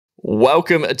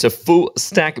Welcome to Full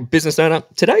Stack Business Owner.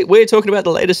 Today, we're talking about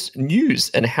the latest news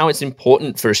and how it's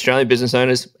important for Australian business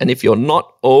owners. And if you're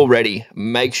not already,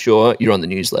 make sure you're on the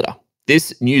newsletter.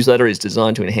 This newsletter is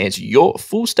designed to enhance your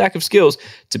full stack of skills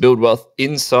to build wealth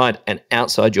inside and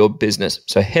outside your business.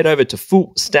 So head over to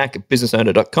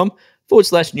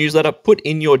fullstackbusinessowner.com/newsletter, put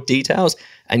in your details,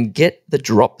 and get the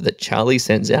drop that Charlie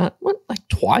sends out. Like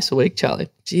twice a week, Charlie?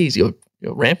 Jeez, you're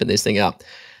ramping this thing up.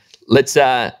 But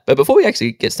before we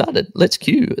actually get started, let's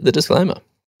cue the disclaimer.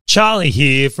 Charlie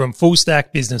here from Full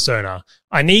Stack Business Owner.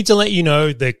 I need to let you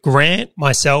know that Grant,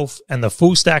 myself, and the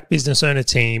Full Stack Business Owner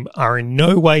team are in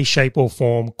no way, shape, or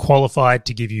form qualified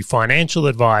to give you financial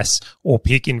advice or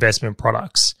pick investment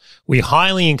products. We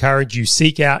highly encourage you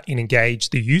seek out and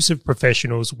engage the use of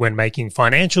professionals when making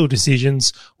financial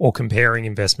decisions or comparing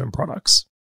investment products.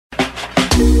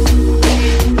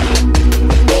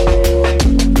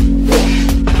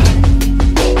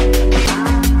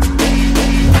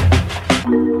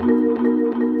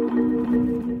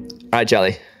 All right,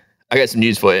 Charlie, I got some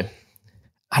news for you.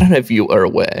 I don't know if you are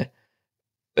aware,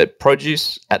 but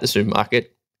produce at the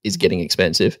supermarket is getting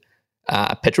expensive.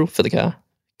 Petrol for the car,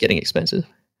 getting expensive.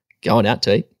 Going out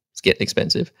to eat, it's getting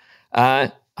expensive.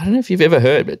 I don't know if you've ever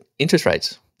heard, but interest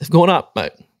rates, they've gone up,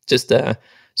 mate. So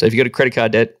if you've got a credit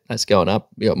card debt, that's going up.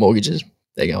 You got mortgages,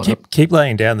 they're going up. Keep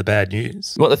laying down the bad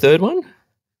news. You want the third one?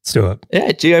 Let's do it.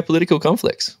 Yeah, geopolitical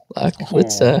conflicts.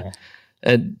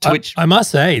 And Twitch. I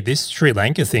must say, this Sri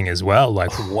Lanka thing as well,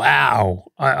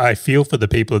 wow. I feel for the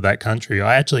people of that country.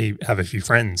 I actually have a few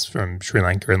friends from Sri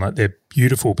Lanka and they're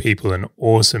beautiful people and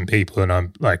awesome people. And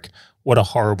I'm like, what a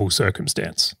horrible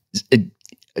circumstance. I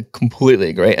completely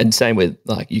agree. And same with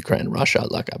Ukraine and Russia.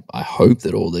 I hope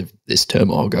that all of this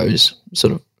turmoil goes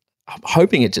I'm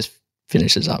hoping it just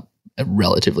finishes up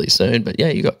relatively soon. But yeah,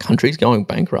 you got countries going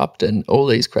bankrupt and all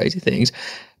these crazy things.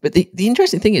 But the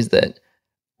interesting thing is that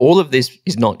all of this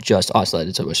is not just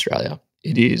isolated to Australia.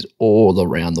 It is all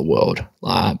around the world.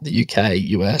 The UK,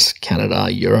 US,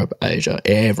 Canada, Europe, Asia,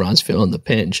 everyone's feeling the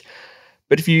pinch.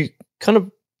 But if you kind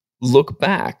of look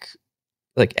back,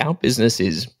 our business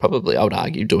is probably, I would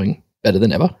argue, doing better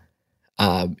than ever.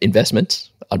 Investments,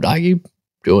 I'd argue,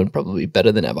 doing probably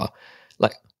better than ever.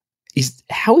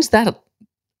 How is that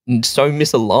so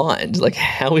misaligned?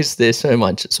 How is there so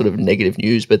much sort of negative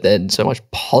news, but then so much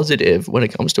positive when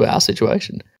it comes to our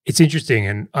situation? It's interesting,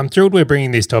 and I'm thrilled we're bringing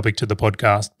this topic to the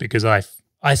podcast because I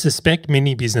suspect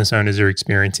many business owners are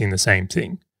experiencing the same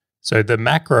thing. So the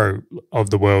macro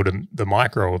of the world and the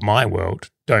micro of my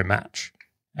world don't match.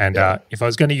 And if I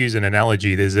was going to use an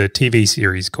analogy, there's a TV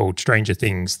series called Stranger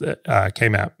Things that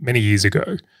came out many years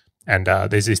ago. And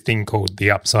there's this thing called the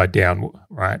upside down,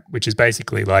 right? Which is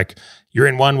basically you're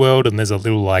in one world and there's a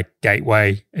little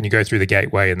gateway and you go through the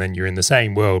gateway and then you're in the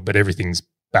same world, but everything's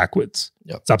backwards.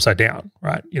 Yep. It's upside down,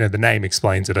 right? The name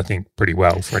explains it, I think, pretty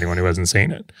well for anyone who hasn't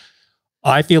seen it.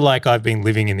 I feel like I've been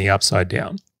living in the upside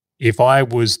down. If I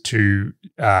was to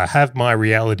have my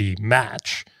reality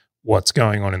match what's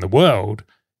going on in the world,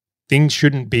 things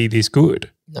shouldn't be this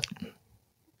good. No.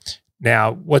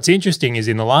 Now, what's interesting is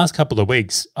in the last couple of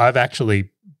weeks, I've actually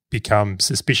become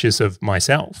suspicious of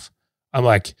myself. I'm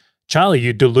like, Charlie,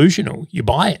 you're delusional. You're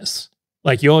biased.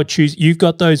 You've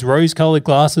got those rose-colored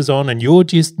glasses on and you're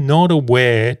just not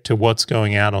aware to what's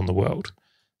going out on the world.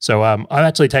 So I've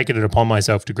actually taken it upon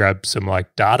myself to grab some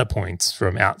data points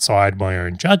from outside my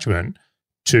own judgment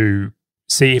to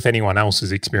see if anyone else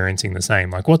is experiencing the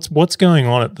same. What's going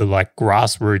on at the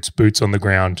grassroots, boots on the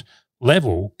ground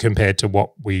level compared to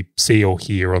what we see or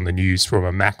hear on the news from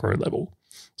a macro level.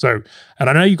 So, and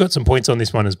I know you've got some points on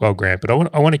this one as well, Grant, but I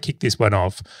want to kick this one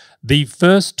off. The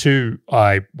first two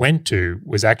I went to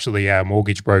was actually our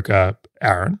mortgage broker,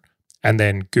 Aaron, and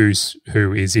then Goose,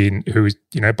 who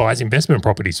buys investment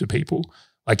properties for people.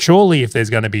 Surely if there's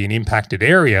going to be an impacted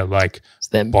area,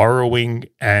 borrowing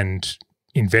and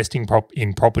investing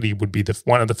in property would be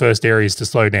one of the first areas to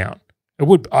slow down. It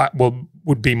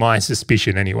would be my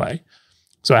suspicion anyway.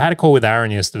 So I had a call with Aaron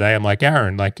yesterday. I'm like,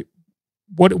 Aaron,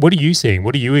 what are you seeing?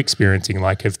 What are you experiencing?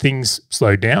 Have things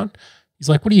slowed down? He's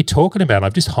like, what are you talking about?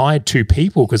 I've just hired 2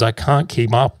 people because I can't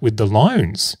keep up with the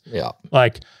loans. Yeah.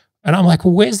 And I'm like,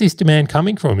 well, where's this demand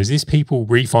coming from? Is this people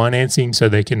refinancing so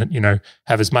they can,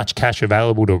 have as much cash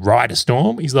available to ride a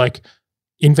storm? He's like,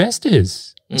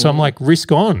 investors. Mm. So I'm like,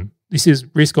 risk on. This is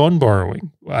risk on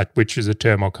borrowing, which is a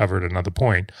term I'll cover at another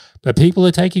point. But people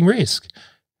are taking risk.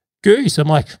 Goose, I'm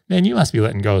like, man, you must be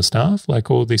letting go of staff.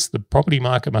 All this, the property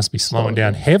market must be slowing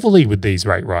down heavily with these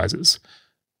rate rises.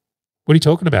 What are you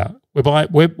talking about?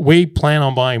 We plan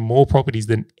on buying more properties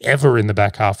than ever in the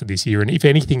back half of this year. And if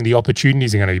anything, the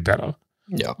opportunities are going to be better.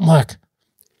 Yeah. I'm like,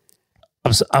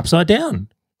 Upside down.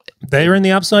 They're in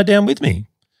the upside down with me.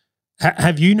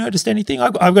 Have you noticed anything?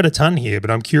 I've got a ton here,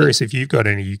 but I'm curious if you've got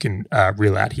any you can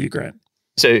reel out here, Grant.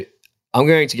 So I'm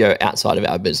going to go outside of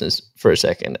our business for a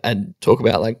second and talk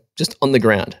about like just on the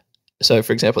ground. So,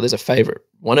 for example, there's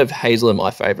one of Hazel and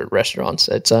my favorite restaurants.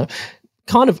 It's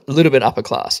kind of a little bit upper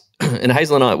class. And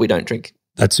Hazel and I, we don't drink.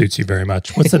 That suits you very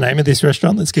much. What's the name of this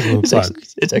restaurant? Let's give it a plug.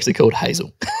 It's actually called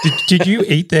Hazel. Did you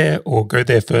eat there or go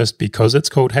there first because it's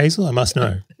called Hazel? I must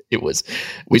know.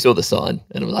 We saw the sign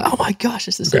and it was like, oh my gosh,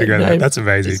 it's the same name. That's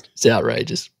amazing. It's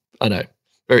outrageous. I know.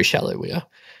 Very shallow we are.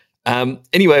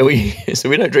 Anyway, we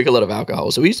don't drink a lot of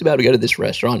alcohol. So we used to be able to go to this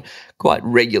restaurant quite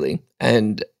regularly,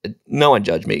 and no one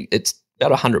judged me. It's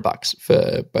about $100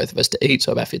 for both of us to eat,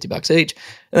 so about $50 each.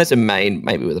 And that's a main,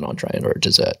 maybe with an entree or a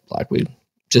dessert. Like we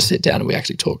just sit down and we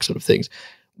actually talk sort of things.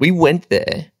 We went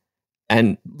there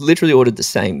and literally ordered the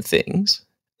same things,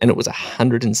 and it was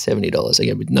 $170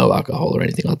 again with no alcohol or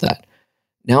anything like that.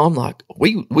 Now I'm like,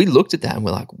 we looked at that and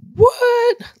we're like,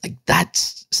 what? Like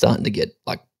that's starting to get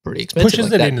like pretty expensive.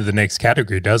 Pushes like it into the next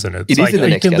category, doesn't it? It is in the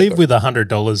next category. You can live with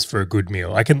 $100 for a good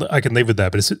meal. I can live with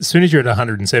that, but as soon as you're at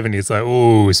 170, it's like,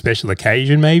 oh, special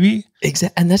occasion maybe.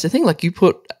 Exactly, and that's the thing. Like you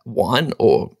put wine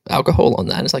or alcohol on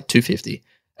that, and it's like $250.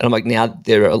 And I'm like, now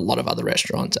there are a lot of other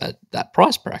restaurants at that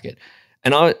price bracket.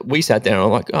 And we sat there and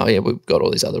I'm like, oh yeah, we've got all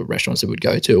these other restaurants that we'd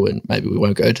go to, and maybe we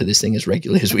won't go to this thing as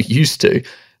regularly as we used to.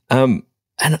 And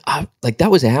that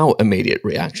was our immediate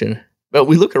reaction. But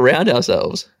we look around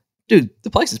ourselves, dude, the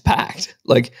place is packed.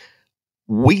 Like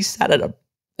we sat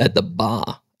at the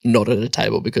bar, not at a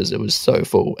table because it was so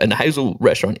full. And the Hazel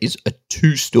restaurant is a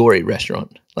 2-story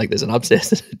restaurant. Like there's an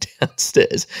upstairs and a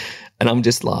downstairs. And I'm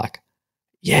just like,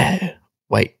 yeah,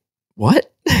 wait,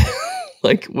 what?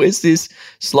 Like where's this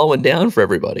slowing down for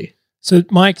everybody? So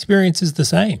my experience is the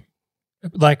same.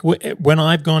 Like when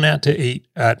I've gone out to eat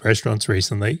at restaurants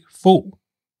recently, full.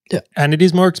 Yeah. And it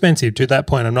is more expensive. To that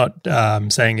point, I'm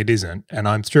not saying it isn't. And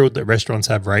I'm thrilled that restaurants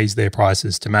have raised their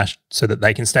prices to match so that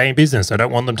they can stay in business. I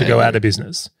don't want them to go out of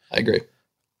business. I agree.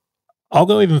 I'll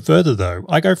go even further though.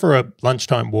 I go for a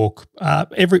lunchtime walk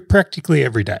practically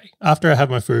every day. After I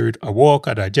have my food, I walk,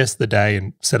 I digest the day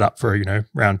and set up for,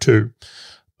 round 2.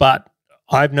 But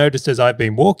I've noticed as I've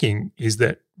been walking is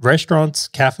that restaurants,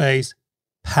 cafes,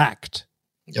 packed.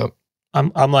 Yep.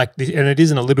 I'm like, and it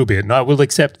isn't a little bit, and I will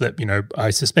accept that, I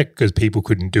suspect because people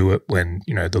couldn't do it when,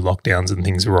 the lockdowns and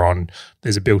things were on,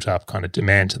 there's a built up kind of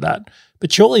demand to that.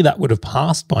 But surely that would have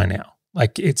passed by now.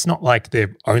 Like, it's not like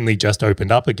they've only just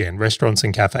opened up again. Restaurants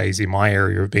and cafes in my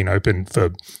area have been open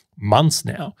for months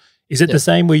now. Is it the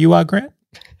same where you are, Grant?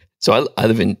 So I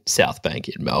live in South Bank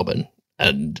in Melbourne.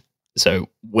 And so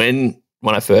when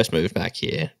I first moved back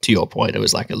here, to your point, it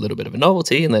was like a little bit of a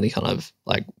novelty and then it kind of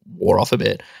like wore off a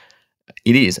bit.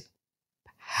 It is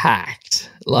packed.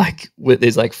 Like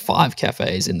there's like 5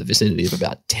 cafes in the vicinity of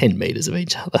about 10 meters of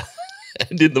each other.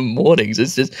 And in the mornings,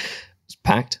 it's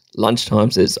packed.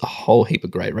 Lunchtimes, there's a whole heap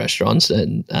of great restaurants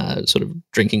and sort of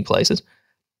drinking places.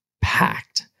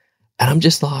 Packed. And I'm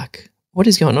just like, what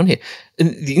is going on here?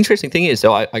 And the interesting thing is,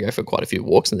 so I go for quite a few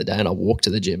walks in the day and I walk to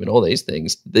the gym and all these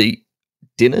things. The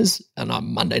dinners on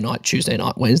Monday night, Tuesday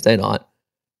night, Wednesday night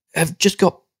have just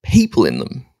got people in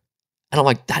them. And I'm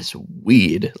like, that's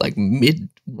weird. Like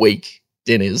mid-week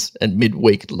dinners and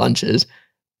mid-week lunches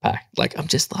packed. Like I'm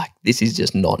just like, this is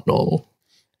just not normal.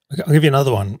 I'll give you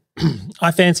another one.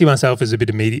 I fancy myself as a bit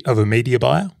of a media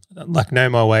buyer. Like know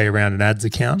my way around an ads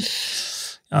account.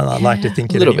 I like to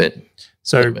think a little bit.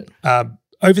 So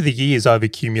over the years, I've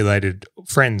accumulated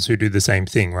friends who do the same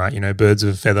thing, right? Birds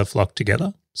of a feather flock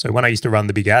together. So when I used to run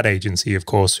the big ad agency, of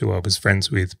course, who I was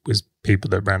friends with was people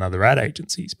that ran other ad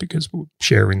agencies because we'll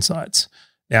share insights.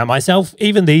 Now myself,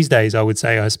 even these days, I would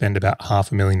say I spend about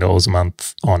 $500,000 a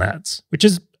month on ads, which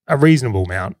is a reasonable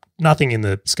amount. Nothing in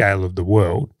the scale of the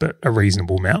world, but a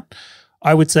reasonable amount.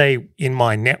 I would say in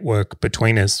my network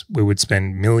between us, we would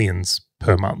spend millions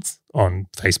per month on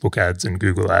Facebook ads and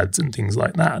Google ads and things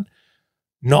like that.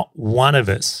 Not one of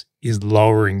us is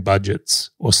lowering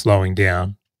budgets or slowing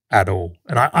down at all.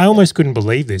 And I almost couldn't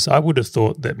believe this. I would have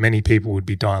thought that many people would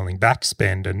be dialing back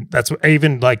spend. And that's what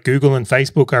even like Google and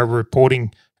Facebook are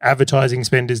reporting advertising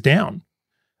spend is down.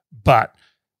 But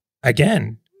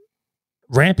again,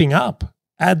 ramping up,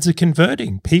 ads are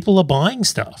converting, people are buying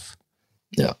stuff.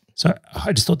 Yeah. So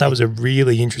I just thought that was a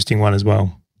really interesting one as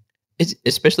well. It's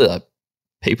especially like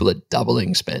people are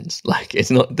doubling spends. Like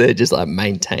it's not, they're just like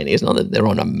maintaining. It's not that they're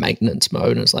on a maintenance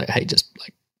mode and it's like, hey, just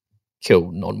like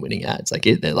kill non-winning ads. Like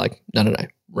they're like, no,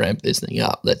 ramp this thing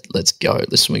up. Let's go.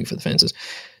 Let's swing for the fences.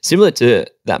 Similar to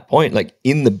that point, like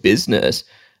in the business,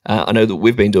 I know that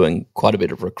we've been doing quite a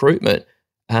bit of recruitment.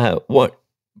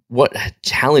 what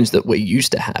challenge that we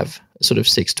used to have sort of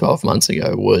 6-12 months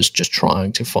ago was just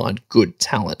trying to find good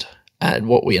talent. And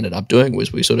what we ended up doing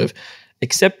was we sort of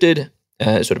accepted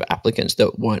sort of applicants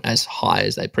that weren't as high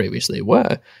as they previously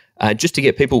were, just to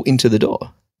get people into the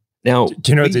door. Now,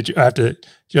 do you know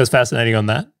what's fascinating on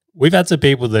that? We've had some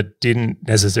people that didn't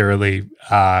necessarily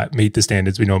meet the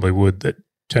standards we normally would that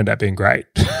turned out being great.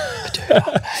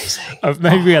 Amazing.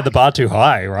 Maybe we had the bar too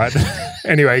high, right?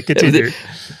 Anyway, continue.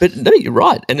 But no, you're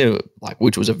right. And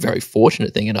which was a very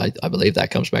fortunate thing. And I believe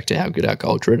that comes back to how good our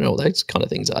culture and all those kind of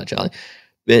things are, Charlie.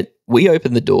 But we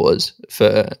opened the doors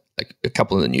for a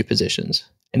couple of the new positions.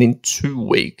 And in 2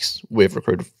 weeks, we've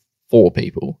recruited 4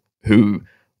 people who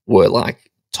were like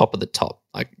top of the top,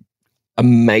 like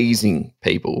amazing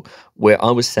people, where I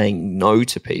was saying no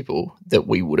to people that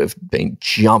we would have been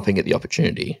jumping at the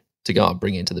opportunity to go and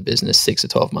bring into the business 6 or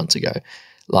 12 months ago.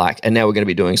 And now we're going to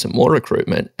be doing some more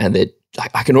recruitment, and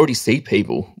I can already see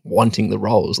people wanting the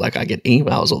roles. Like, I get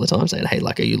emails all the time saying, hey,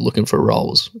 like, are you looking for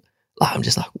roles? I'm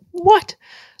just like, what?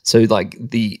 So like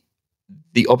the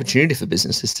opportunity for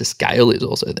businesses to scale is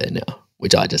also there now,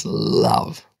 which I just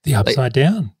love. The upside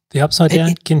down. The upside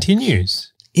down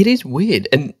continues. It is weird.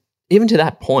 And even to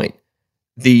that point,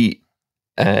 the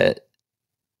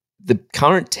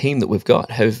current team that we've got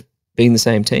have been the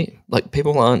same team. Like,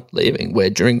 people aren't leaving, where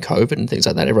during COVID and things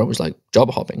like that, everyone was like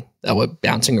job hopping. They were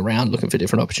bouncing around looking for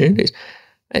different opportunities.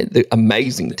 And the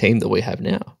amazing team that we have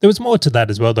now. There was more to that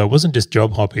as well, though. It wasn't just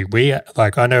job hopping.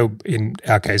 I know in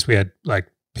our case, we had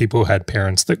people had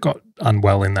parents that got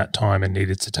unwell in that time and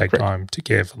needed to take time to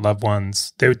care for loved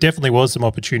ones. There definitely was some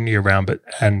opportunity around,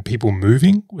 and people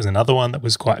moving was another one that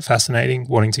was quite fascinating.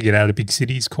 Wanting to get out of big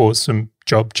cities caused some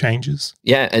job changes.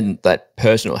 Yeah, and that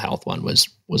personal health one was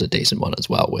a decent one as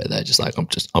well, where they're just like,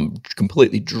 I'm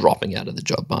completely dropping out of the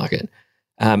job market.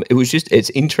 It's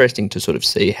interesting to sort of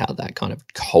see how that kind of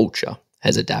culture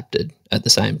has adapted at the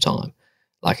same time.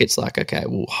 Like, it's like, okay,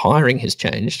 well, hiring has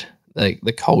changed.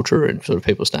 The culture and sort of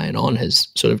people staying on has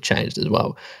sort of changed as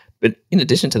well. But in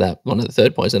addition to that, one of the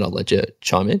third points that I'll let you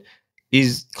chime in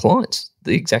is clients,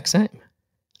 the exact same.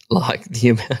 Like,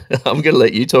 I'm going to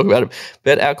let you talk about it,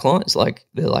 but our clients, like,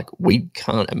 they're like, we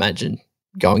can't imagine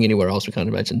going anywhere else. We can't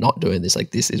imagine not doing this.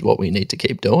 Like, this is what we need to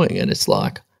keep doing. And it's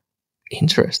like,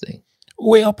 interesting.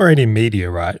 We operate in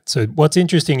media, right? So what's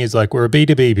interesting is, like, we're a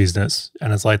B2B business,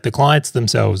 and it's like the clients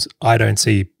themselves, I don't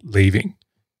see leaving.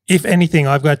 If anything,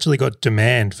 I've actually got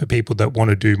demand for people that want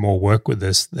to do more work with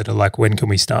us that are like, when can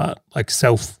we start? Like,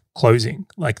 self-closing.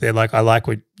 Like, they're like, I like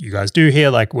what you guys do here.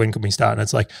 Like, when can we start? And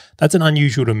it's like, that's an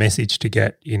unusual message to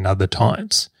get in other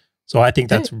times. So I think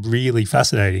that's really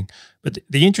fascinating. But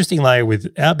the interesting layer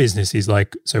with our business is,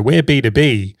 like, so we're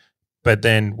B2B, but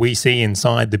then we see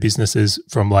inside the businesses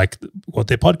from like what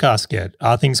their podcasts get.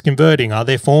 Are things converting? Are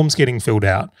their forms getting filled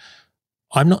out?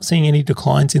 I'm not seeing any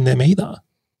declines in them either.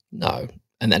 No.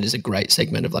 And that is a great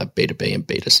segment of like B2B and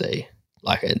B2C.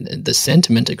 Like, and the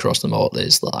sentiment across them all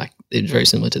is like, it's very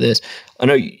similar to this. I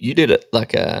know you did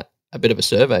a bit of a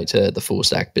survey to the Full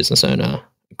Stack Business Owner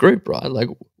group, right? Like,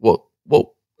 what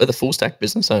are the full stack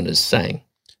business owners saying?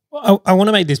 Well, I want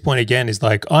to make this point again, is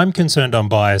like, I'm concerned I'm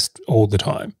biased all the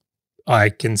time. I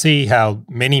can see how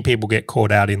many people get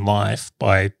caught out in life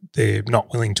by they're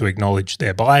not willing to acknowledge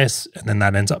their bias, and then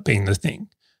that ends up being the thing.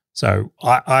 So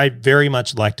I very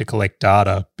much like to collect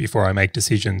data before I make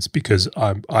decisions, because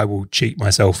I will cheat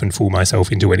myself and fool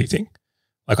myself into anything.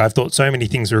 Like, I've thought so many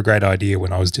things were a great idea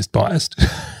when I was just biased.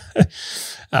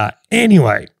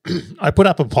 Anyway, I put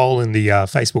up a poll in the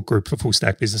Facebook group for Full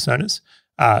Stack Business Owners.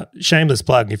 Shameless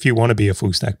plug, if you want to be a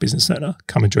full stack business owner,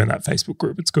 come and join that Facebook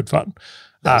group. It's good fun.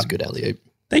 That's good, alley-oop.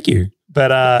 Thank you.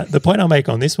 But the point I'll make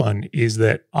on this one is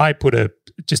that I put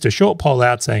just a short poll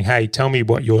out saying, hey, tell me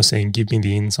what you're seeing. Give me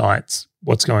the insights.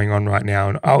 What's going on right now?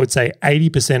 And I would say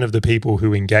 80% of the people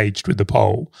who engaged with the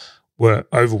poll were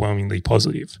overwhelmingly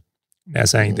positive. Now,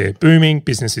 saying they're booming,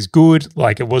 business is good,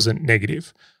 like, it wasn't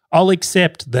negative. I'll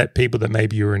accept that people that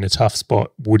maybe are in a tough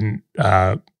spot wouldn't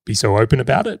be so open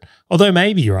about it, although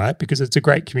maybe, right, because it's a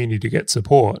great community to get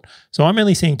support. So I'm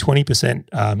only seeing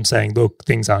 20% saying, look,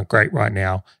 things aren't great right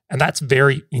now, and that's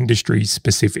very industry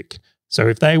specific. So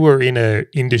if they were in an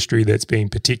industry that's been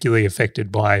particularly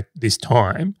affected by this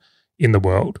time in the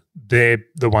world, they're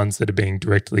the ones that are being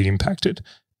directly impacted.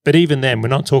 But even then, we're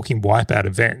not talking wipeout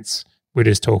events. We're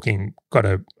just talking,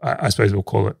 I suppose we'll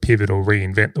call it pivot or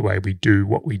reinvent the way we do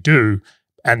what we do.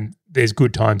 And there's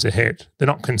good times ahead. They're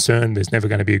not concerned there's never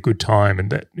going to be a good time and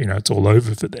that, it's all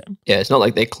over for them. Yeah, it's not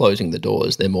like they're closing the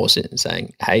doors. They're more sitting and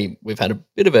saying, hey, we've had a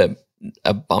bit of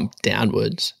a bump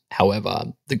downwards. However,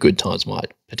 the good times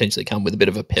might potentially come with a bit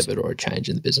of a pivot or a change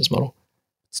in the business model.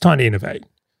 It's time to innovate.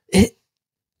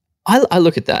 I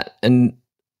look at that and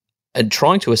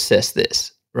trying to assess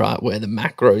this, right, where the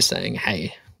macro is saying,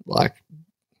 hey, like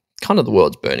kind of the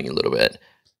world's burning a little bit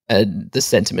and the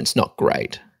sentiment's not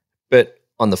great. But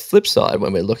on the flip side,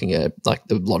 when we're looking at like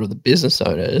a lot of the business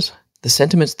owners, the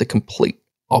sentiment's the complete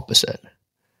opposite,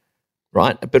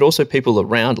 right? But also people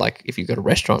around, like if you've got a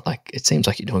restaurant, like it seems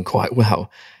like you're doing quite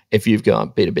well. If you've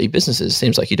got B2B businesses, it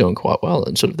seems like you're doing quite well.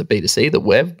 And sort of the B2C that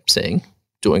we're seeing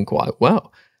doing quite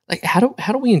well. Like how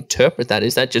do we interpret that?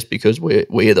 Is that just because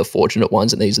we're the fortunate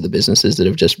ones and these are the businesses that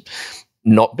have just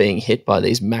not being hit by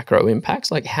these macro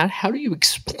impacts? Like how do you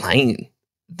explain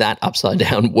that upside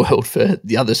down world for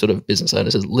the other sort of business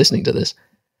owners listening to this?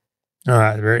 All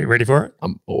right, ready for it?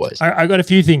 I'm always. I got a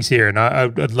few things here, and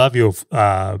I'd love your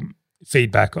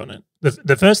feedback on it.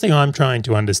 The first thing I'm trying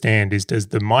to understand is, does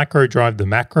the micro drive the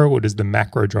macro, or does the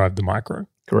macro drive the micro?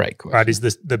 Great question. Right, is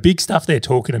the big stuff they're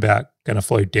talking about going to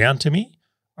flow down to me?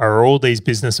 Are all these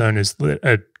business owners that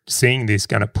are seeing this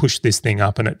going to push this thing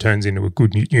up and it turns into a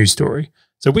good news story?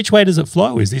 So which way does it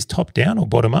flow? Is this top down or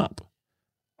bottom up?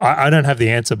 I don't have the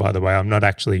answer, by the way. I'm not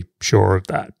actually sure of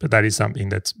that, but that is something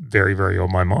that's very, very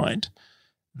on my mind.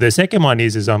 The second one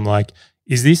is I'm like,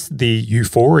 is this the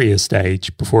euphoria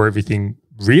stage before everything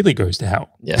really goes to hell?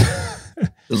 Yeah.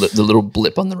 the little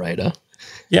blip on the radar.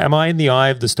 Yeah, am I in the eye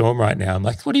of the storm right now? I'm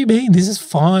like, what do you mean? This is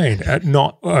fine.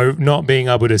 Not being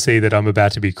able to see that I'm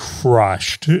about to be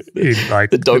crushed. In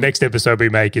like the next episode we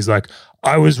make is like,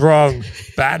 I was wrong.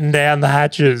 Batten down the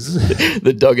hatches.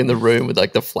 The dog in the room with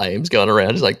like the flames going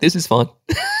around is like, this is fine.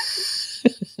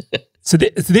 So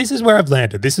this is where I've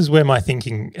landed. This is where my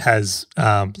thinking has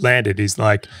landed, is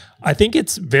like, I think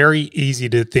it's very easy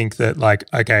to think that like,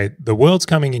 okay, the world's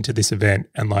coming into this event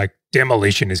and like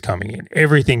demolition is coming in.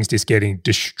 Everything's just getting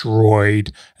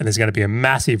destroyed and there's going to be a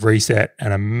massive reset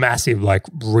and a massive like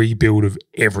rebuild of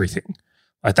everything.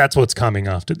 Like that's what's coming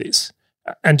after this.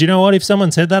 And you know what? If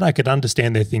someone said that, I could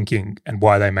understand their thinking and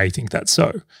why they may think that's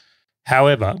so.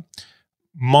 However,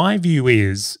 my view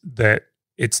is that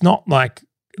it's not like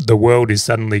the world is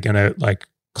suddenly going to like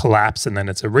collapse and then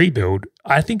it's a rebuild.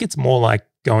 I think it's more like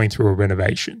going through a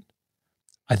renovation.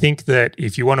 I think that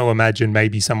if you want to imagine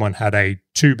maybe someone had a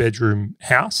 2-bedroom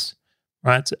house,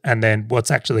 right? And then what's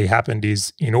actually happened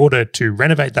is in order to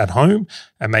renovate that home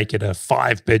and make it a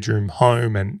 5-bedroom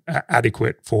home and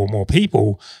adequate for more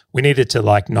people, we needed to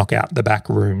like knock out the back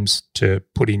rooms to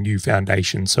put in new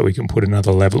foundations so we can put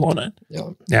another level on it. Yeah.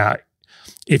 Now,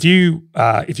 if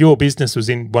your business was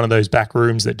in one of those back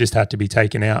rooms that just had to be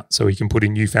taken out so we can put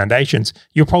in new foundations,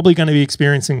 you're probably going to be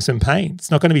experiencing some pain.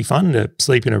 It's not going to be fun to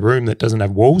sleep in a room that doesn't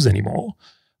have walls anymore.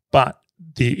 But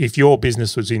if your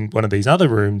business was in one of these other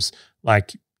rooms,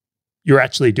 like you're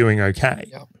actually doing okay.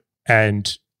 Yeah.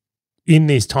 And in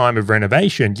this time of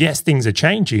renovation, yes, things are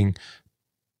changing,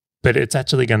 but it's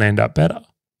actually going to end up better.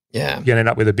 Yeah. You're going to end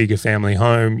up with a bigger family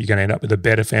home. You're going to end up with a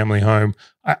better family home.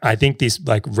 I think this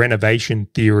like renovation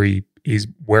theory is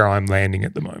where I'm landing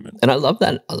at the moment. And I love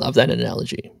that. I love that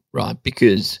analogy, right?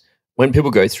 Because when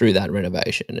people go through that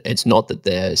renovation, it's not that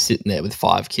they're sitting there with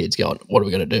 5 kids going, what are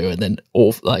we going to do? And then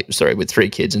with 3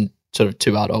 kids and sort of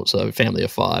 2 adults, so a family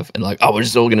of 5, and like, oh, we're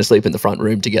just all going to sleep in the front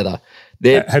room together.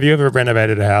 Have you ever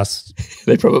renovated a house?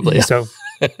 They probably yourself?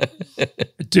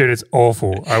 Dude, it's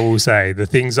awful. I will say the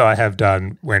things I have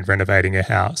done when renovating a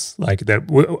house, like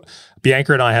that.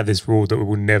 Bianca and I have this rule that we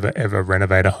will never ever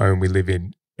renovate a home we live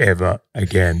in ever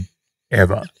again,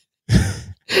 ever.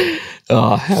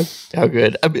 Oh, how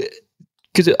good!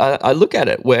 Because I look at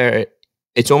it where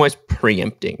it's almost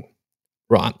preempting,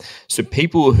 right? So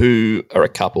people who are a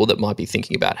couple that might be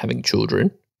thinking about having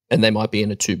children and they might be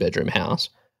in a 2-bedroom house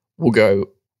will go,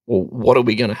 well, what are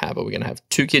we going to have? Are we going to have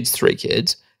 2 kids, 3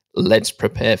 kids? Let's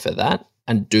prepare for that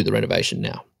and do the renovation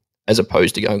now. As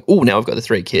opposed to going, oh, now I've got the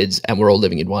 3 kids and we're all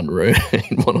living in one room,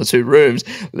 in 1 or 2 rooms.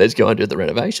 Let's go and do the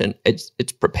renovation. It's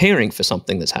preparing for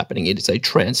something that's happening. It is a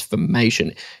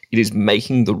transformation. It is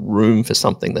making the room for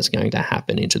something that's going to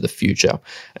happen into the future.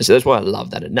 And so that's why I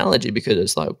love that analogy, because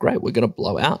it's like, great, we're going to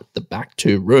blow out the back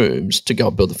 2 rooms to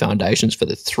go build the foundations for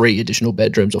the 3 additional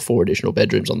bedrooms or 4 additional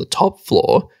bedrooms on the top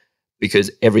floor,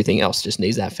 because everything else just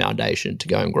needs that foundation to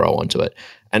go and grow onto it.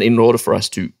 And in order for us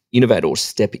to innovate or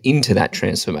step into that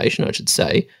transformation, I should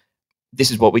say,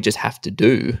 this is what we just have to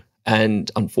do.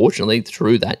 And unfortunately,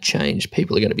 through that change,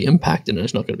 people are going to be impacted, and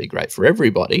it's not going to be great for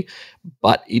everybody,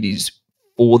 but it is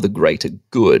for the greater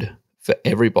good for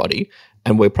everybody.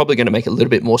 And we're probably going to make a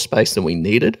little bit more space than we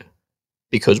needed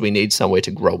because we need somewhere to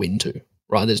grow into,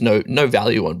 right? There's no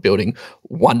value on building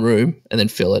 1 room and then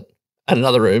fill it and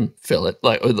another room, fill it.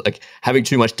 Like having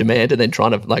too much demand and then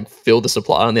trying to like fill the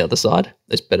supply on the other side.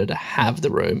 It's better to have the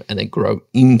room and then grow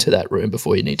into that room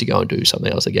before you need to go and do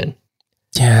something else again.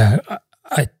 Yeah,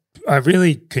 I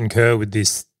really concur with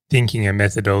this thinking and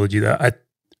methodology. That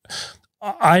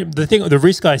the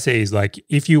risk I see is like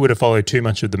if you were to follow too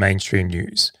much of the mainstream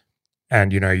news,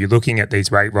 and you're looking at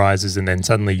these rate rises, and then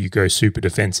suddenly you go super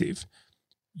defensive,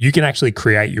 you can actually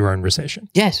create your own recession.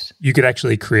 Yes, you could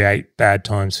actually create bad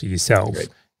times for yourself, Agreed.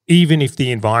 even if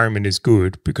the environment is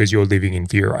good because you're living in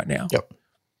fear right now. Yep.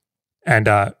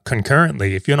 And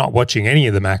concurrently, if you're not watching any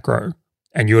of the macro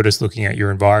and you're just looking at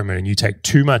your environment and you take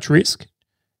too much risk,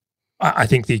 I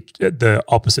think the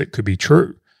opposite could be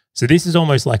true. So this is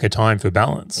almost like a time for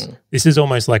balance. This is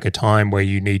almost like a time where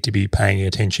you need to be paying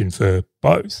attention for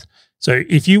both. So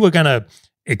if you were going to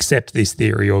accept this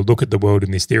theory or look at the world in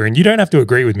this theory, and you don't have to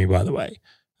agree with me, by the way,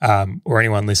 or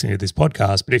anyone listening to this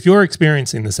podcast, but if you're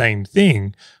experiencing the same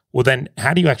thing, well, then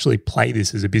how do you actually play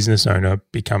this as a business owner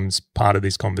becomes part of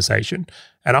this conversation.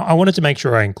 And I wanted to make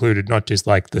sure I included not just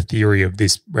like the theory of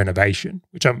this renovation,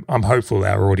 which I'm hopeful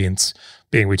our audience,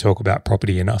 being we talk about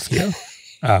property enough here,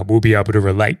 will be able to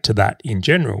relate to that in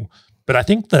general. But I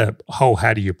think the whole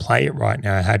how do you play it right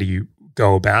now, how do you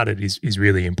go about it is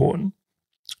really important.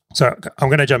 So I'm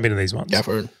going to jump into these ones. Go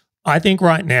for it. I think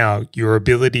right now your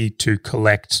ability to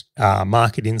collect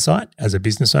market insight as a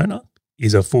business owner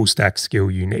is a full stack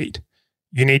skill you need.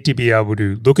 You need to be able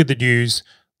to look at the news,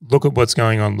 look at what's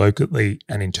going on locally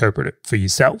and interpret it for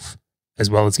yourself, as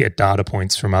well as get data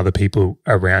points from other people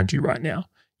around you right now.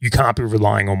 You can't be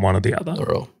relying on one or the other. Not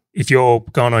at all. If you're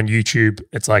going on YouTube,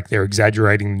 it's like they're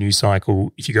exaggerating the news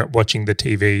cycle. If you're watching the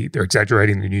TV, they're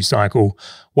exaggerating the news cycle.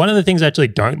 One of the things I actually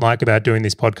don't like about doing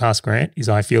this podcast, Grant, is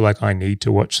I feel like I need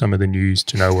to watch some of the news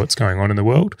to know what's going on in the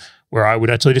world, where I would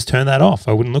actually just turn that off.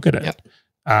 I wouldn't look at it.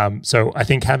 Yep. So I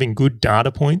think having good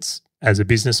data points as a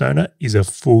business owner is a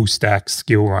full stack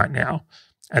skill right now.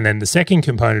 And then the second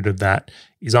component of that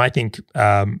is I think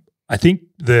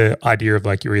the idea of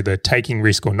like you're either taking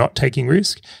risk or not taking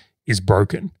risk is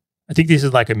broken. I think this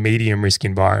is like a medium risk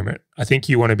environment. I think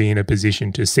you want to be in a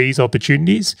position to seize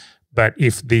opportunities, but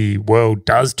if the world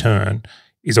does turn,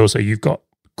 is also you've got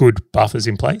good buffers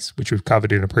in place, which we've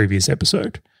covered in a previous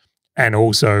episode, and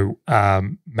also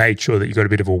made sure that you've got a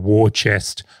bit of a war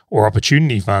chest or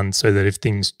opportunity fund so that if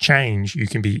things change, you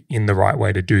can be in the right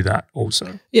way to do that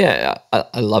also. Yeah,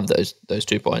 I love those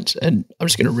 2 points, and I'm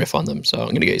just going to riff on them. So I'm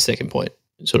going to get your second point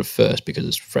sort of first because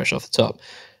it's fresh off the top.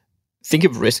 Think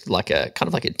of risk like a kind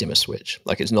of like a dimmer switch.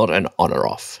 Like it's not an on or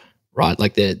off, right?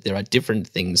 Like there are different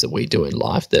things that we do in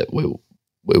life that we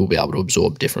will be able to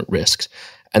absorb different risks.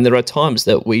 And there are times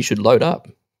that we should load up.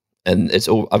 And it's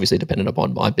all obviously dependent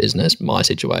upon my business, my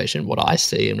situation, what I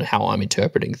see and how I'm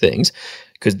interpreting things,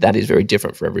 because that is very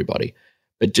different for everybody.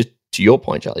 But just to your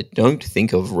point, Charlie, don't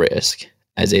think of risk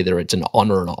as either it's an on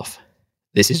or an off.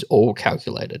 This is all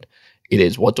calculated. It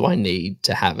is what do I need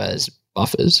to have as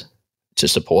buffers to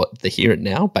support the here and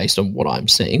now based on what I'm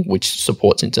seeing, which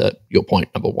supports into your point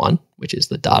number one, which is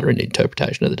the data and the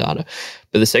interpretation of the data.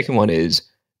 But the second one is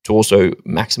to also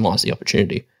maximize the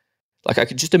opportunity. Like I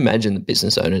could just imagine the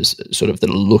business owners sort of that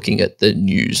are looking at the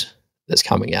news that's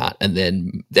coming out and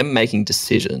then them making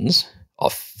decisions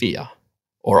of fear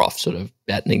or off sort of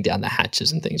battening down the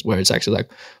hatches and things where it's actually like,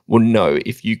 well, no,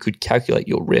 if you could calculate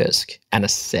your risk and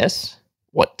assess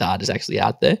what data is actually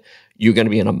out there, you're going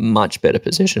to be in a much better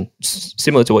position.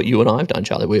 Similar to what you and I have done,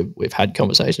 Charlie. We've had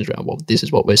conversations around, well, this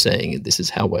is what we're seeing and this is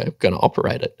how we're going to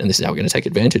operate it and this is how we're going to take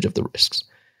advantage of the risks,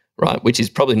 right? Which is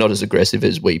probably not as aggressive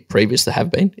as we previously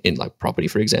have been in like property,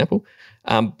 for example.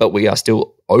 But we are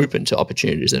still open to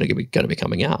opportunities that are going to be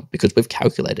coming out because we've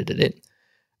calculated it in.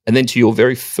 And then to your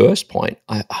very first point,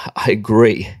 I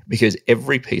agree because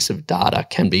every piece of data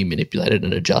can be manipulated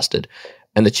and adjusted.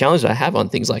 And the challenge I have on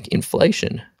things like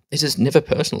inflation is it's never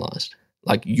personalized.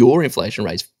 Like your inflation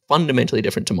rate is fundamentally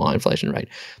different to my inflation rate.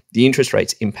 The interest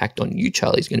rates impact on you,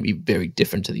 Charlie, is going to be very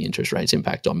different to the interest rates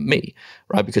impact on me,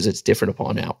 right? Because it's different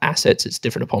upon our assets. It's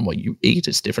different upon what you eat.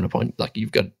 It's different upon, like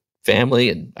you've got family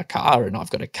and a car and I've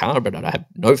got a car, but I have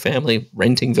no family,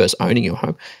 renting versus owning your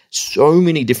home. So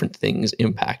many different things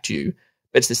impact you,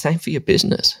 but it's the same for your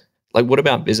business. Like what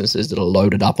about businesses that are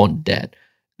loaded up on debt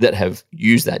that have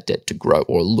used that debt to grow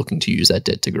or are looking to use that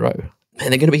debt to grow?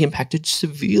 And they're going to be impacted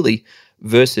severely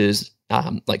versus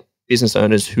like business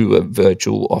owners who are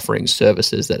virtual offering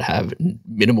services that have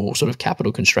minimal sort of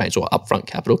capital constraints or upfront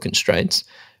capital constraints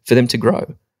for them to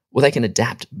grow. Well, they can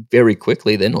adapt very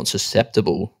quickly. They're not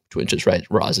susceptible to interest rate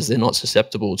rises. They're not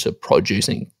susceptible to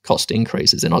producing cost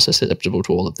increases. They're not susceptible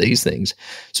to all of these things.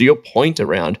 So your point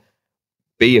around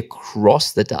be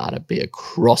across the data, be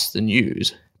across the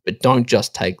news, but don't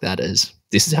just take that as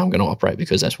this is how I'm going to operate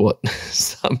because that's what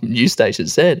some news station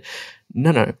said.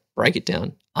 No, break it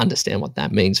down, understand what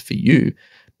that means for you.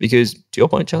 Because to your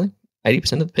point, Charlie,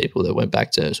 80% of the people that went back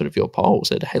to sort of your poll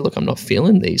said, hey, look, I'm not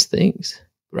feeling these things.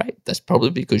 Great. That's probably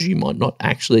because you might not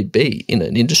actually be in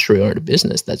an industry or in a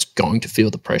business that's going to feel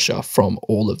the pressure from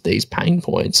all of these pain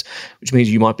points, which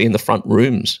means you might be in the front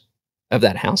rooms of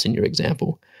that house in your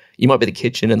example. You might be the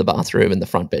kitchen and the bathroom and the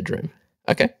front bedroom.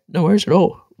 Okay, no worries at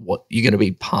all. What you're going to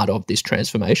be part of this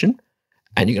transformation,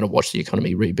 and you're going to watch the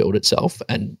economy rebuild itself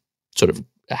and sort of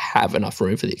have enough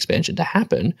room for the expansion to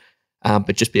happen,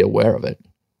 but just be aware of it.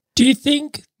 Do you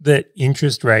think that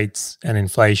interest rates and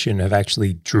inflation have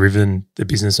actually driven the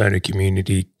business owner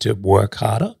community to work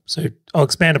harder? So I'll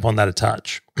expand upon that a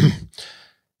touch.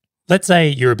 Let's say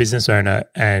you're a business owner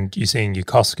and you're seeing your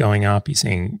costs going up, you're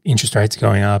seeing interest rates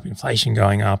going up, inflation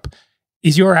going up.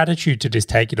 Is your attitude to just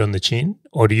take it on the chin,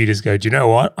 or do you just go, do you know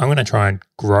what? I'm going to try and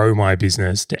grow my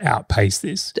business to outpace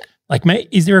this. Like,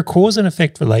 is there a cause and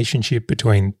effect relationship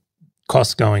between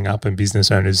costs going up and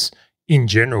business owners in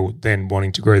general then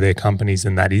wanting to grow their companies,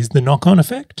 and that is the knock-on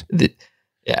effect?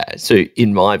 Yeah. So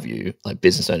in my view, like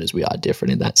business owners, we are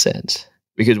different in that sense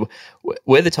because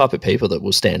we're the type of people that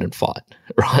will stand and fight,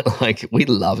 right? Like we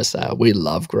love a sale, we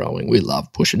love growing, we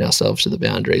love pushing ourselves to the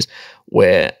boundaries,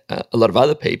 where a lot of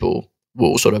other people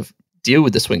will sort of deal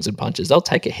with the swings and punches. They'll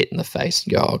take a hit in the face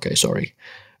and go, okay, sorry.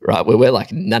 Right, where we're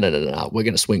like, no, we're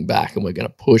going to swing back and we're going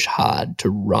to push hard to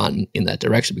run in that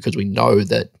direction because we know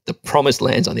that the promised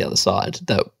land's on the other side,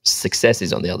 that success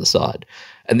is on the other side.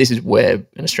 And this is where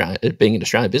being an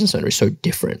Australian business owner is so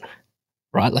different,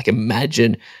 right? Like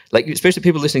imagine, like especially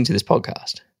people listening to this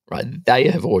podcast, right? They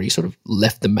have already sort of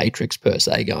left the matrix per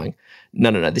se going,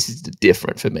 no, this is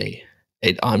different for me.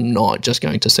 I'm not just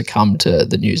going to succumb to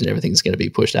the news and everything's going to be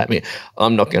pushed at me.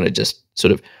 I'm not going to just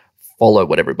sort of follow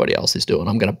what everybody else is doing.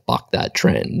 I'm going to buck that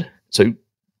trend. So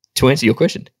to answer your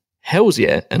question, hell's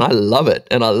yeah. And I love it.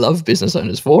 And I love business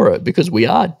owners for it because we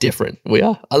are different. We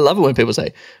are. I love it when people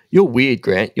say, you're weird,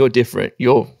 Grant. You're different.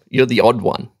 You're the odd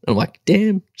one. And I'm like,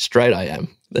 damn straight I am.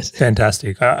 That's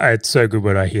fantastic. It's so good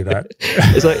when I hear that.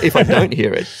 It's like, if I don't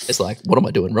hear it, it's like, what am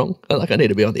I doing wrong? Like I need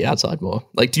to be on the outside more.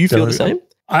 Like, do you feel the same?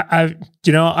 I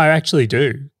actually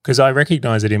do because I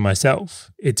recognize it in myself.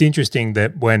 It's interesting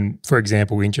that when, for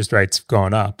example, interest rates have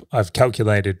gone up, I've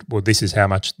calculated, well, this is how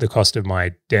much the cost of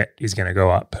my debt is going to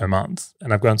go up per month.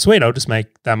 And I've gone, sweet, I'll just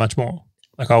make that much more.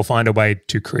 Like I'll find a way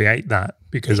to create that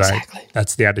because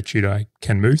that's the attitude I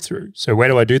can move through. So where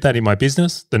do I do that in my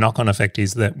business? The knock-on effect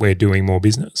is that we're doing more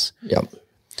business. Yep.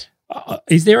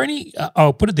 Is there any,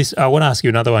 I'll put it this, I want to ask you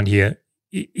another one here.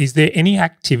 Is there any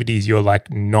activities you're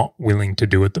like not willing to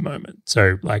do at the moment?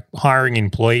 So like hiring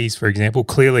employees, for example,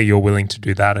 clearly you're willing to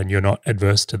do that and you're not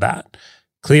adverse to that.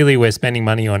 Clearly we're spending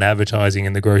money on advertising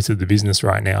and the growth of the business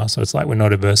right now. So it's like we're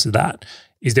not adverse to that.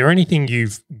 Is there anything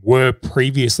were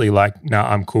previously like, no,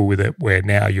 I'm cool with it, where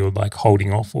now you're like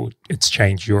holding off or it's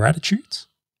changed your attitudes?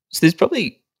 So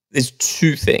there's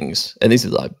two things, and this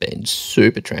is like being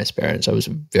super transparent. So it was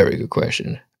a very good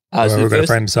question. We're going to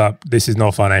frame this up. This is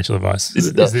not financial advice.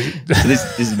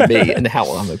 This is me and how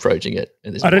I'm approaching it.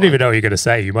 I don't even know what you're going to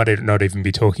say. You might not even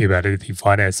be talking about anything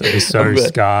finance. I'm just so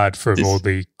scarred from all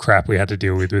the crap we had to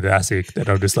deal with ASIC that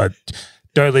I'm just like,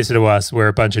 don't listen to us. We're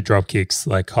a bunch of dropkicks,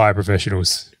 like high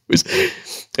professionals.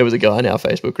 There was a guy in our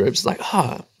Facebook group. It's like,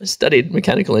 I studied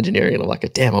mechanical engineering. And I'm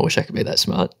like, damn, I wish I could be that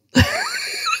smart.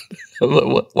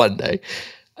 One day.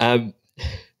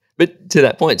 But to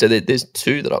that point, so there's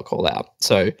two that I'll call out.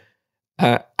 So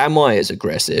am I as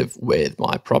aggressive with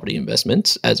my property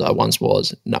investments as I once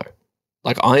was? No.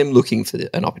 Like I am looking for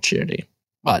an opportunity.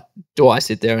 But do I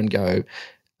sit there and go,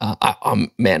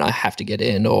 I have to get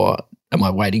in, or am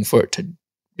I waiting for it to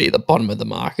be the bottom of the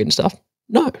market and stuff?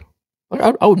 No.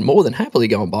 I would more than happily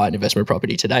go and buy an investment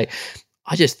property today.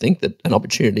 I just think that an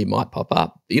opportunity might pop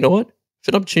up. But you know what? If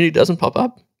an opportunity doesn't pop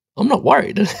up, I'm not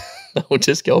worried. I'll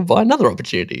just go and buy another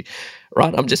opportunity,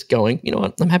 right? I'm just going, you know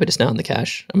what? I'm happy to stay on the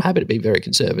cash. I'm happy to be very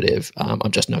conservative.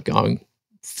 I'm just not going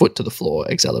foot to the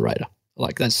floor accelerator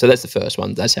like that. So that's the first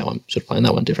one. That's how I'm sort of playing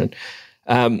that one different.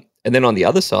 And then on the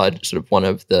other side, sort of one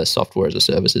of the software as a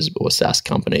services or SaaS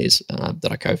companies that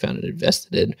I co-founded and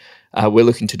invested in, we're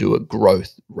looking to do a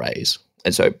growth raise.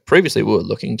 And so previously we were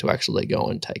looking to actually go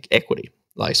and take equity,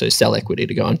 like so sell equity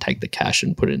to go and take the cash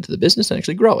and put it into the business and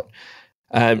actually grow it.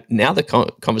 Now the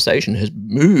conversation has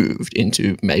moved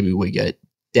into maybe we get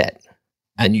debt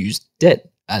and use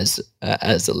debt as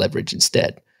a leverage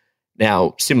instead.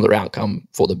 Now, similar outcome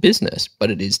for the business,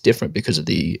 but it is different because of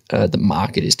the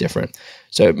market is different.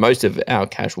 So most of our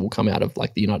cash will come out of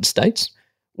like the United States,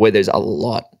 where there's a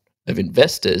lot of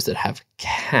investors that have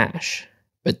cash,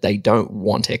 but they don't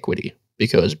want equity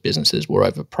because businesses were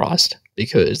overpriced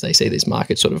because they see this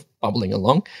market sort of bubbling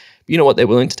along. But you know what they're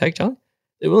willing to take, Charlie?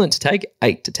 They're willing to take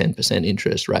 8 to 10%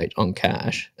 interest rate on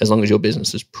cash as long as your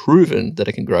business has proven that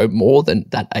it can grow more than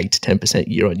that 8 to 10%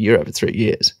 year on year over 3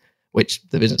 years, which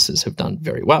the businesses have done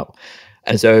very well.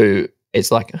 And so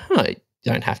it's like, you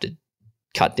don't have to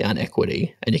cut down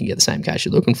equity and you can get the same cash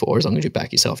you're looking for as long as you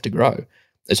back yourself to grow.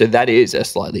 And so that is a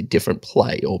slightly different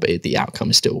play, albeit the outcome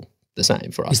is still the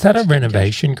same for us. Is that a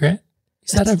renovation, Grant?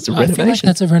 Is that a renovation? I feel like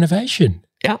that's a renovation.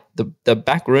 Yeah, the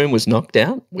back room was knocked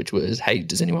down, which was, hey,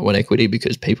 does anyone want equity?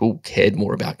 Because people cared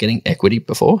more about getting equity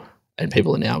before, and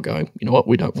people are now going, you know what,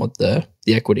 we don't want the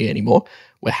equity anymore.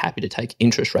 We're happy to take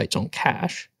interest rates on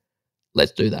cash.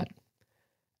 Let's do that.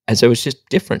 And so it's just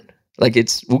different. Like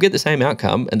we'll get the same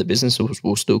outcome and the business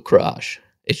will still crush.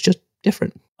 It's just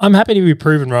different. I'm happy to be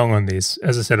proven wrong on this.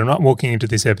 As I said, I'm not walking into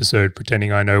this episode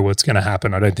pretending I know what's going to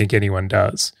happen. I don't think anyone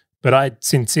does. But I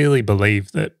sincerely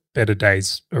believe that better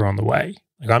days are on the way.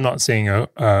 Like I'm not seeing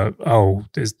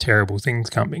there's terrible things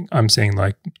coming. I'm seeing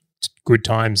like good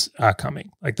times are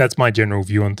coming. Like that's my general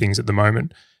view on things at the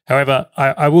moment. However,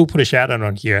 I will put a shout out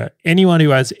on here. Anyone who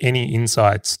has any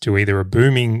insights to either a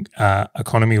booming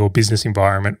economy or business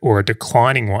environment or a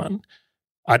declining one,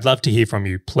 I'd love to hear from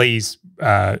you. Please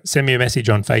send me a message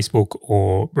on Facebook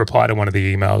or reply to one of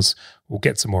the emails. We'll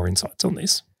get some more insights on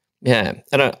this. Yeah.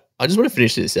 And I just want to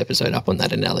finish this episode up on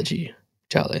that analogy,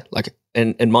 Charlie. Like,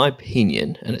 in my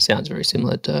opinion, and it sounds very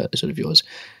similar to sort of yours,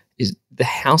 is the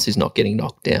house is not getting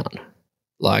knocked down.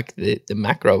 Like the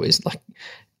macro is like,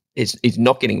 it's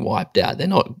not getting wiped out. They're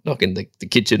not knocking the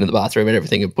kitchen and the bathroom and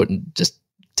everything and just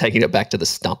taking it back to the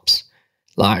stumps.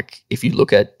 Like if you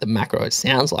look at the macro, it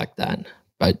sounds like that,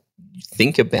 but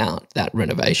think about that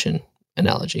renovation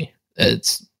analogy.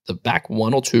 It's the back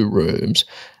 1 or 2 rooms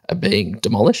are being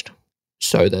demolished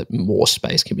so that more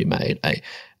space can be made.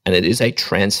 And it is a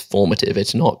transformative.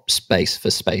 It's not space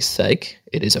for space sake.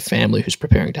 It is a family who's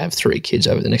preparing to have 3 kids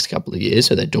over the next couple of years.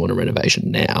 So they're doing a renovation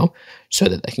now so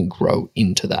that they can grow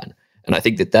into that. And I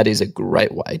think that is a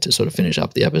great way to sort of finish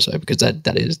up the episode because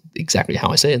that is exactly how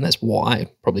I see it. And that's why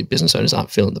probably business owners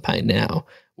aren't feeling the pain now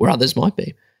where others might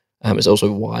be. It's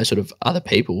also why sort of other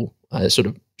people are sort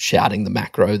of shouting the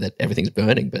macro that everything's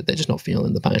burning, but they're just not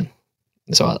feeling the pain.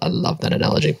 And so I love that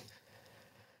analogy.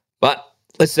 But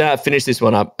let's finish this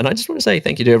one up. And I just want to say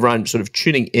thank you to everyone sort of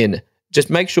tuning in.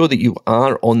 Just make sure that you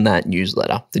are on that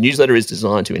newsletter. The newsletter is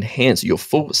designed to enhance your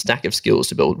full stack of skills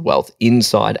to build wealth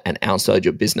inside and outside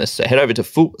your business. So head over to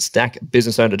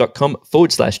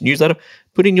fullstackbusinessowner.com/newsletter,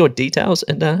 put in your details,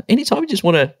 and anytime you just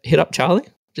want to hit up Charlie,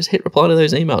 just hit reply to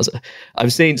those emails.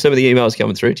 I've seen some of the emails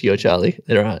coming through to you, Charlie.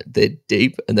 They're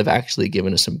deep, and they've actually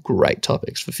given us some great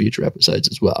topics for future episodes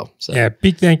as well. So yeah,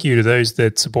 big thank you to those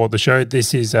that support the show.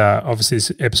 This is obviously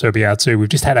this episode will be out soon. We've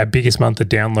just had our biggest month of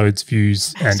downloads,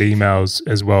 views, and emails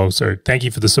as well. So thank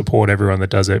you for the support, everyone that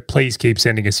does it. Please keep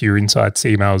sending us your insights,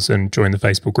 emails, and join the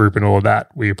Facebook group and all of that.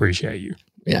 We appreciate you.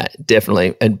 Yeah,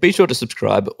 definitely. And be sure to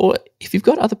subscribe. Or if you've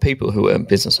got other people who are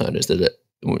business owners and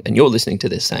you're listening to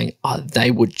this saying,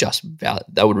 they would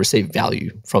receive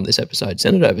value from this episode,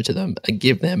 send it over to them and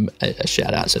give them a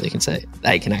shout out so they can say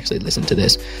they can actually listen to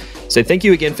this. So thank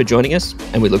you again for joining us,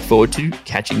 and we look forward to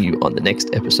catching you on the next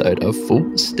episode of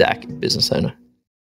Full Stack Business Owner.